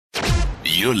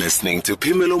You're listening to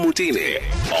Phemelo Motene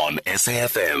on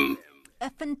SAFM. A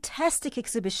fantastic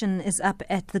exhibition is up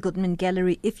at the Goodman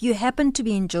Gallery if you happen to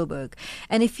be in Joburg.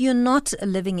 And if you're not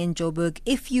living in Joburg,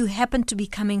 if you happen to be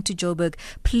coming to Joburg,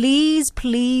 please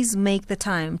make the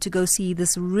time to go see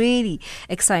this really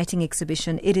exciting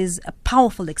exhibition. It is a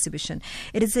powerful exhibition.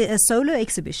 It is a solo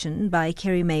exhibition by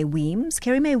Carrie Mae Weems.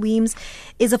 Carrie Mae Weems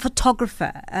is a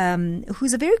photographer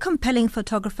who's a very compelling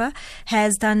photographer,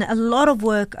 has done a lot of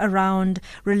work around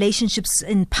relationships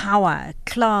in power,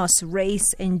 class,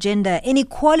 race and gender,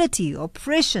 inequality,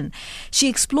 oppression. She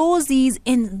explores these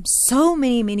in so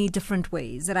many different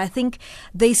ways that I think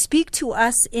they speak to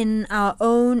us in our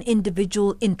own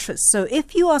individual interests. So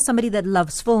if you are somebody that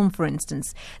loves film, for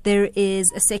instance, there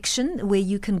is a section where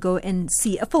you can go and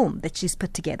see a film that she's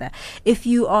put together. If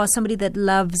you are somebody that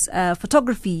loves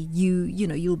photography,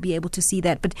 you'll be able to see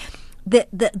that. But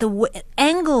the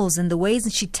angles and the ways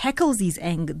that she tackles these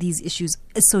issues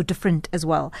is so different as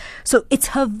well. So it's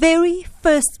her very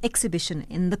first exhibition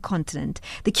in the continent.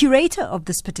 The curator of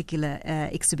this particular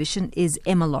exhibition is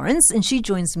Emma Lawrence, and she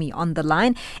joins me on the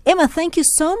line. Emma, thank you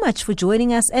so much for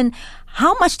joining us. And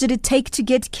how much did it take to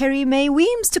get Carrie Mae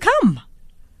Weems to come?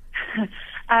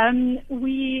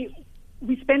 We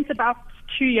spent about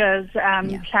 2 years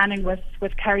planning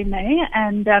with Carrie Mae,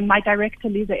 and my director,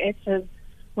 Lisa Etzes,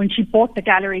 when she bought the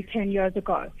gallery 10 years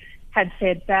ago, had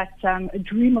said that a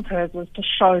dream of hers was to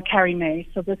show Carrie Mae.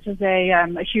 So this is a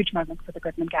huge moment for the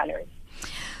Goodman Gallery.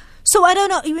 So I don't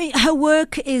know, her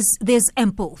work there's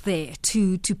ample there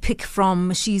to pick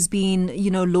from. She's been,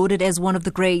 lauded as one of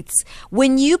the greats.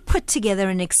 When you put together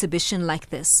an exhibition like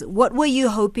this, what were you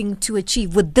hoping to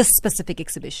achieve with this specific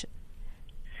exhibition?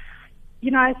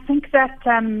 I think that,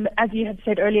 as you had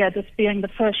said earlier, this being the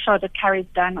first show that Carrie's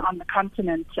done on the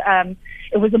continent,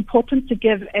 it was important to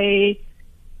give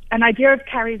an idea of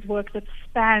Carrie's work that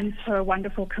spans her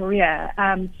wonderful career.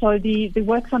 So the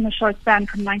works on the show span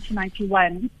from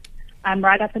 1991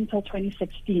 right up until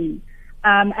 2016.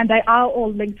 And they are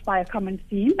all linked by a common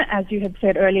theme. As you had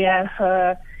said earlier,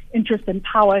 her interest in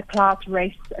power, class,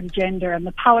 race, and gender, and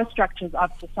the power structures of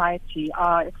society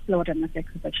are explored in this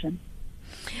exhibition.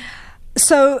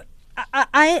 So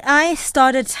I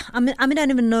started, I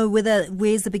don't even know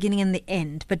where's the beginning and the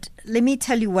end, but let me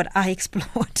tell you what I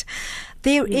explored.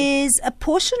 There is a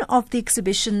portion of the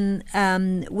exhibition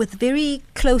with very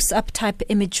close-up type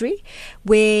imagery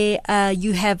where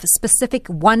you have specific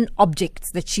one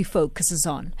object that she focuses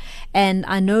on. And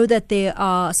I know that there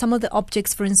are some of the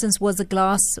objects, for instance, was a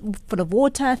glass full of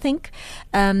water, I think,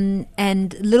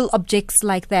 and little objects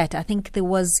like that. I think there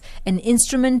was an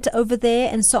instrument over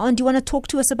there and so on. Do you want to talk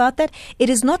to us about that? It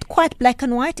is not quite black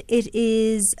and white. It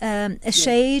is a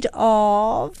shade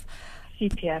of...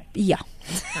 sepia. Yeah,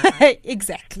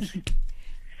 exactly.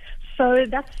 So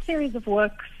that's a series of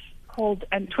works called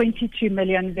 22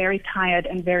 Million Very Tired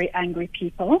and Very Angry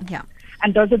People. Yeah.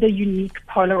 And those are the unique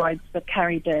Polaroids that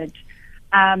Carrie did.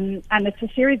 And it's a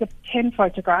series of 10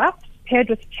 photographs paired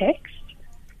with text,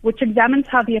 which examines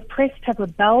how the oppressed have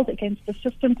rebelled against the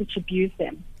systems which abuse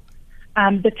them.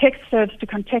 The text serves to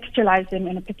contextualize them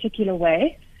in a particular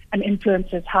way and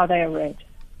influences how they are read.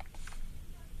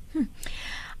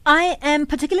 I am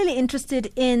particularly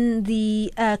interested in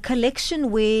the collection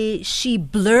where she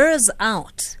blurs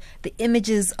out the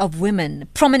images of women,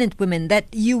 prominent women, that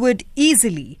you would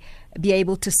easily be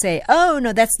able to say, oh,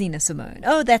 no, that's Nina Simone.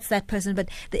 Oh, that's that person. But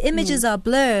the images are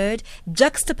blurred,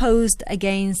 juxtaposed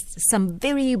against some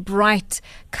very bright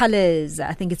colors.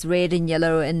 I think it's red and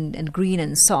yellow and green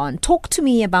and so on. Talk to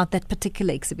me about that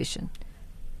particular exhibition.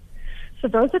 So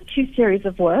those are two series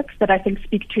of works that I think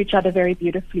speak to each other very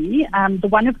beautifully. The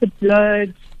one of the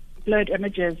blurred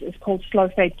images is called Slow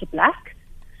Fade to Black.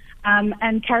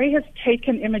 And Carrie has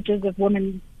taken images of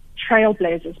women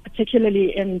trailblazers,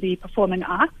 particularly in the performing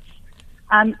arts.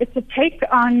 It's a take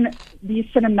on the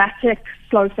cinematic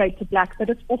slow fade to black, but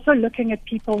it's also looking at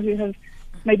people who have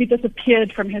maybe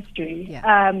disappeared from history.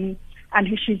 And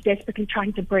who she's desperately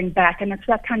trying to bring back. And it's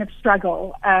that kind of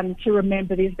struggle to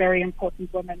remember these very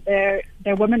important women. They're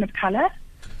women of color.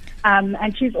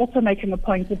 And she's also making a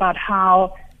point about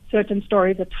how certain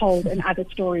stories are told and other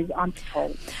stories aren't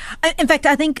told. In fact,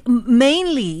 I think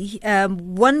mainly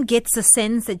one gets a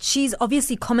sense that she's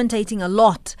obviously commentating a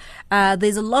lot.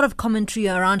 There's a lot of commentary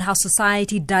around how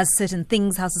society does certain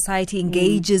things, how society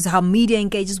engages, how media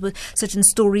engages with certain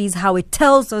stories, how it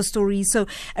tells those stories. So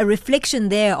a reflection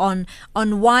there on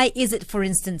why is it, for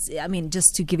instance, I mean,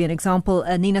 just to give you an example,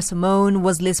 Nina Simone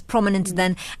was less prominent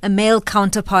than a male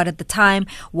counterpart at the time.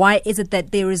 Why is it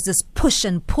that there is this push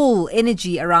and pull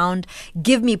energy around around,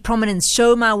 give me prominence,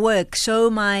 show my work, show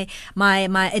my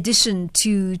addition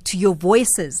to your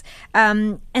voices.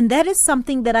 And that is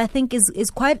something that I think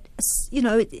is quite,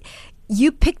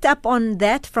 you picked up on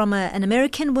that from an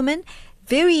American woman.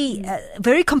 Very,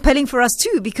 very compelling for us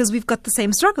too, because we've got the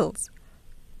same struggles.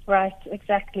 Right,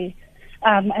 exactly.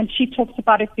 And she talks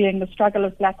about it being the struggle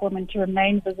of black women to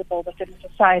remain visible within a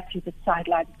society that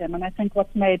sidelines them. And I think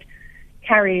what's made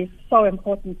Carrie so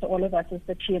important to all of us is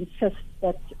that she insists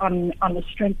that on the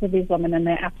strength of these women and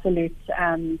their absolute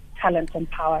talent and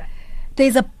power.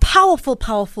 There's a powerful,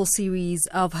 powerful series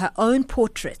of her own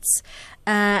portraits.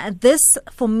 This,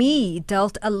 for me,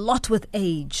 dealt a lot with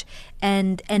age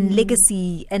and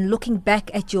legacy and looking back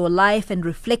at your life and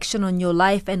reflection on your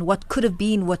life and what could have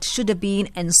been, what should have been,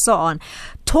 and so on.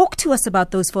 Talk to us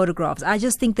about those photographs. I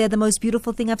just think they're the most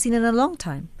beautiful thing I've seen in a long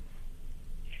time.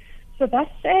 So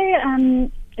that's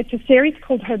it's a series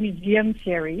called her museum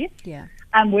series,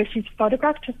 where she's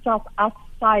photographed herself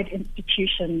outside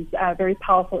institutions, very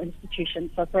powerful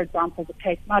institutions. So, for example, the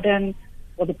Tate Modern,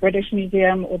 or the British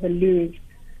Museum, or the Louvre.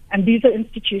 And these are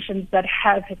institutions that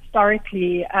have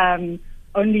historically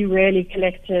only really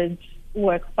collected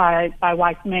work by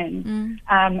white men.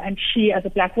 And she, as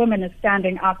a black woman, is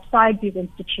standing outside these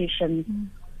institutions,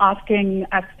 asking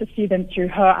us to see them through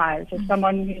her eyes, as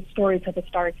someone whose stories have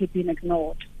historically been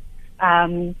ignored.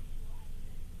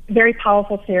 Very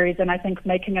powerful series, and I think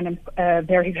making a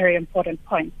very, very important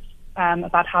point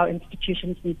about how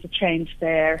institutions need to change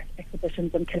their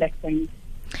exhibitions and collecting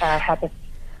habits.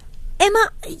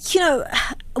 Emma,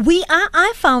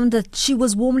 I found that she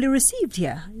was warmly received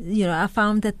here. I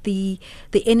found that the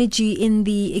energy in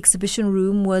the exhibition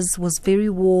room was very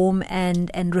warm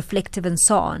and reflective and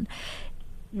so on.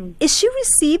 Is she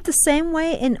received the same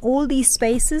way in all these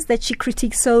spaces that she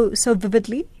critiques so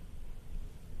vividly?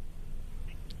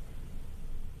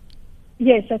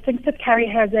 Yes, I think that Carrie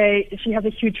has a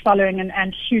huge following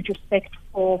and huge respect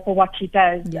for what she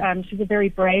does. Yeah. She's a very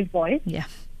brave voice. Yeah.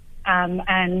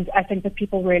 And I think that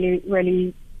people really,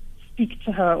 really speak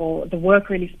to her, or the work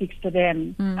really speaks to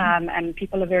them. And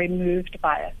people are very moved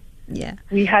by it. Yeah.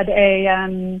 We had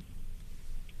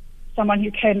someone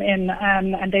who came in,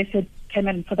 and they came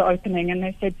in for the opening, and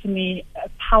they said to me, a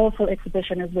powerful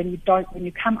exhibition is when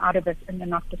you come out of it and you're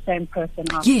not the same person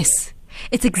after. Yes.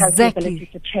 It's exactly the ability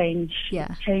to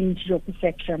change your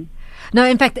perception. No,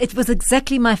 in fact, it was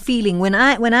exactly my feeling when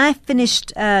I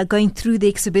finished going through the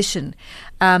exhibition.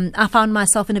 I found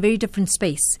myself in a very different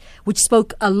space, which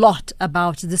spoke a lot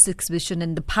about this exhibition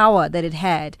and the power that it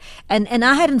had. And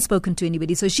I hadn't spoken to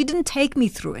anybody, so she didn't take me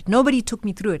through it. Nobody took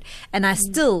me through it, and I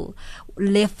still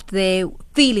left there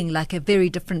feeling like a very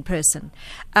different person.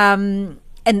 And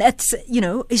that's,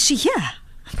 is she here?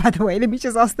 By the way, let me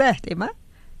just ask that, Emma.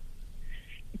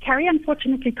 Carrie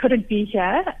unfortunately couldn't be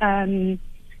here.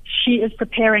 She is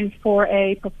preparing for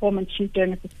a performance she's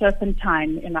doing at the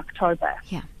Serpentine in October.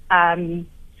 Yeah. And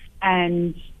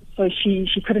so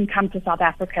she couldn't come to South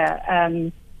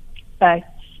Africa. But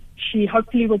she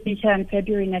hopefully will be here in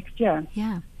February next year.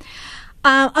 Yeah.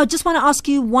 I just want to ask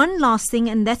you one last thing,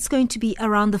 and that's going to be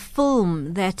around the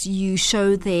film that you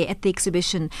show there at the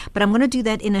exhibition. But I'm going to do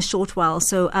that in a short while,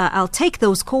 so I'll take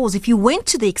those calls. If you went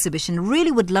to the exhibition,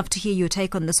 really would love to hear your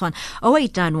take on this one.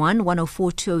 0891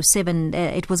 104 207.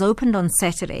 It was opened on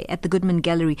Saturday at the Goodman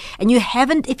Gallery, and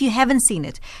if you haven't seen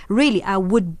it, really, I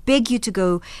would beg you to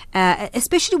go,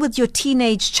 especially with your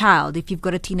teenage child, if you've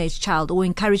got a teenage child, or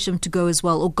encourage them to go as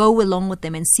well, or go along with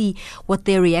them and see what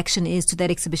their reaction is to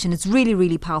that exhibition. It's really,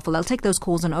 really powerful. I'll take those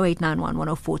calls on 0891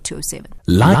 104 207.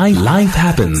 Life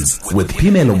happens with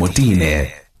Phemelo Motene.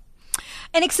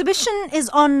 An exhibition is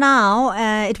on now.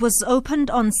 It was opened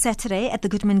on Saturday at the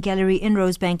Goodman Gallery in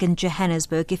Rosebank in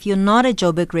Johannesburg. If you're not a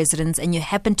Joburg resident and you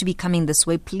happen to be coming this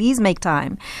way, please make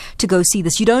time to go see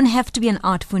this. You don't have to be an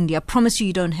art fundi. I promise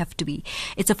you don't have to be.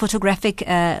 It's a photographic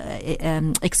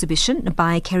exhibition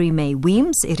by Carrie Mae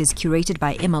Weems. It is curated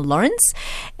by Emma Lawrence,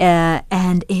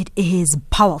 and it is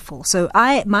powerful. So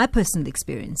my personal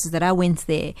experience is that I went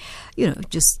there,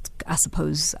 I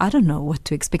suppose, I don't know what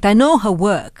to expect. I know her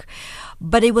work.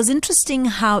 But it was interesting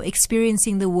how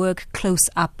experiencing the work close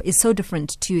up is so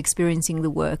different to experiencing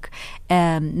the work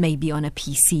maybe on a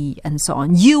PC and so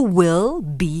on. You will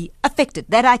be affected.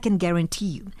 That I can guarantee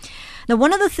you. Now,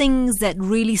 one of the things that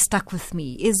really stuck with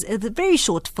me is the very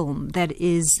short film that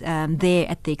is there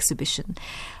at the exhibition.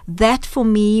 That, for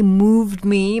me, moved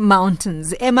me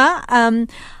mountains. Emma,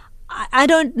 I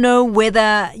don't know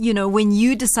whether, when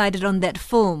you decided on that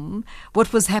film,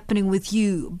 what was happening with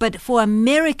you, but for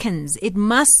Americans, it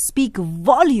must speak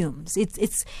volumes.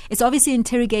 It's obviously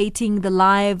interrogating the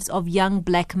lives of young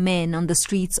black men on the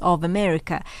streets of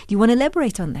America. Do you want to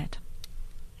elaborate on that?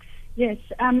 Yes,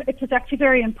 it was actually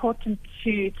very important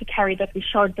to Carrie that we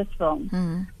showed this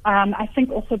film. I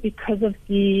think also because of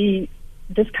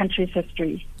this country's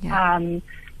history, and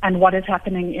what is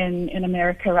happening in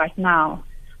America right now.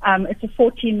 It's a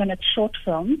 14-minute short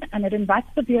film, and it invites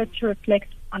the viewer to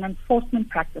reflect on enforcement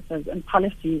practices and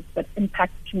policies that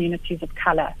impact communities of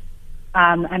color.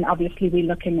 And obviously we're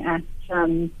looking at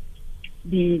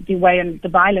the way and the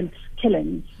violent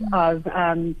killings of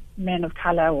men of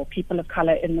color or people of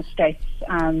color in the States.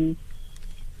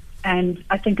 And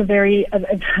I think a very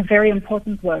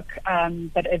important work,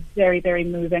 but a very, very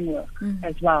moving work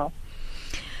as well.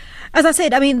 As I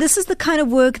said, this is the kind of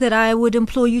work that I would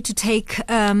implore you to take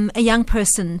a young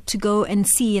person to go and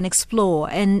see and explore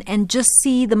and just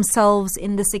see themselves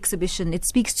in this exhibition. It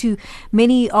speaks to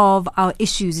many of our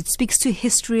issues. It speaks to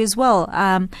history as well.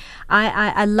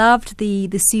 I loved the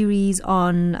series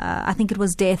on, I think it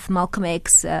was Death, Malcolm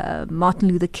X, Martin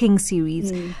Luther King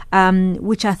series,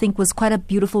 which I think was quite a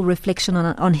beautiful reflection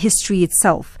on history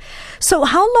itself. So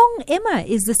how long, Emma,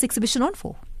 is this exhibition on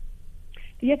for?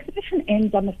 The exhibition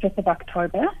ends on the 5th of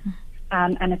October,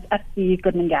 and it's at the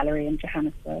Goodman Gallery in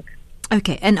Johannesburg.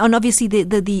 Okay, and obviously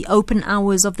the open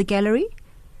hours of the gallery?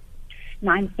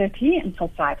 9:30 until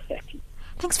 5:30.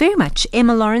 Thanks very much.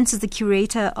 Emma Lawrence is the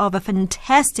curator of a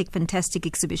fantastic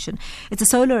exhibition. It's a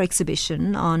solar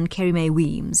exhibition on Carrie Mae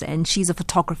Weems, and she's a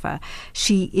photographer.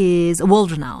 She is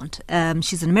world-renowned.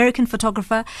 She's an American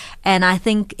photographer, and I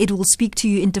think it will speak to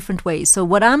you in different ways. So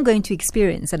what I'm going to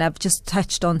experience, and I've just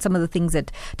touched on some of the things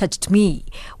that touched me,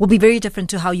 will be very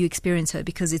different to how you experience her,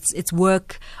 because it's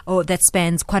work that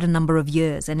spans quite a number of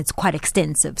years, and it's quite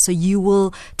extensive. So you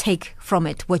will take from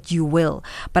it what you will.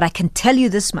 But I can tell you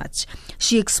this much.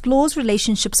 She explores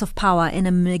relationships of power in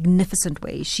a magnificent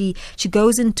way. She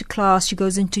goes into class, she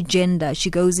goes into gender, she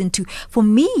goes into, for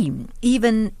me,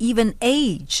 even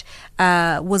age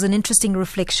was an interesting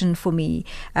reflection for me.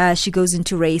 She goes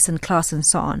into race and class and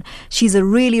so on. She's a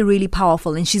really, really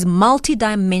powerful, and she's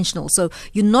multidimensional. So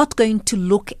you're not going to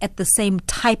look at the same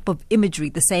type of imagery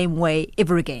the same way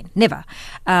ever again. Never.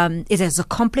 It is a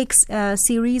complex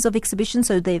series of exhibitions,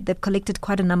 so they've collected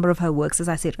quite a number of her works, as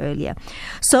I said earlier.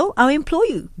 So I implore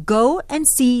you, go and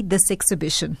see this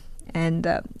exhibition. And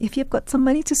if you've got some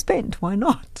money to spend, why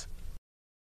not?